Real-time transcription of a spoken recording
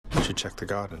should check the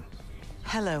garden.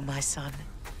 Hello, my son.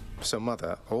 So,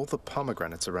 Mother, all the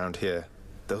pomegranates around here,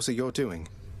 those are your doing?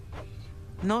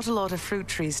 Not a lot of fruit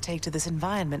trees take to this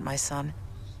environment, my son.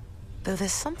 Though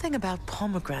there's something about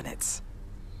pomegranates.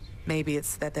 Maybe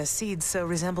it's that their seeds so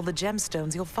resemble the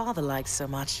gemstones your father liked so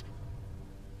much.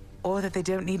 Or that they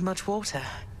don't need much water.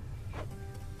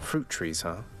 Fruit trees,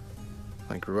 huh?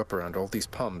 I grew up around all these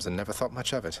poms and never thought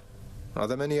much of it. Are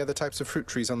there many other types of fruit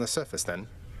trees on the surface, then?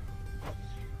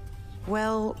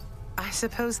 Well, I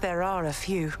suppose there are a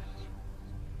few.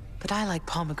 But I like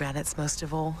pomegranates most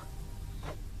of all.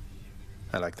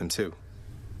 I like them too.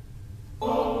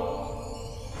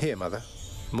 Here, Mother.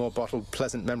 More bottled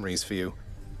pleasant memories for you.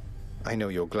 I know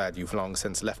you're glad you've long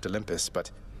since left Olympus,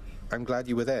 but I'm glad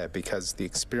you were there because the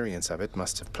experience of it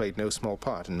must have played no small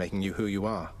part in making you who you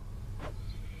are.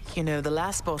 You know, the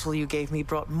last bottle you gave me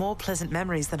brought more pleasant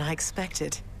memories than I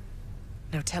expected.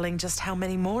 No telling just how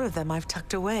many more of them I've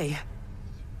tucked away.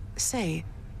 Say,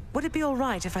 would it be all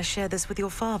right if I share this with your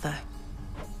father?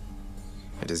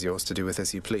 It is yours to do with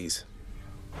as you please.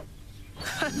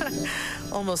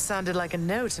 Almost sounded like a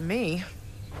no to me.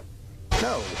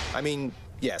 No, I mean,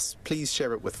 yes, please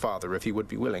share it with Father if he would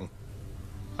be willing.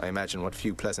 I imagine what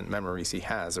few pleasant memories he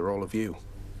has are all of you.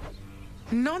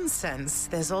 Nonsense.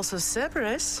 There's also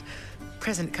Cerberus.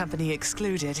 Present company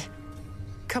excluded.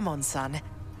 Come on, son.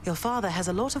 Your father has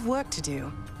a lot of work to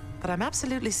do, but I'm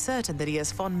absolutely certain that he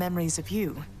has fond memories of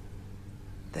you.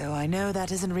 Though I know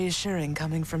that isn't reassuring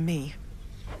coming from me.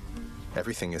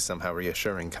 Everything is somehow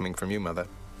reassuring coming from you, Mother.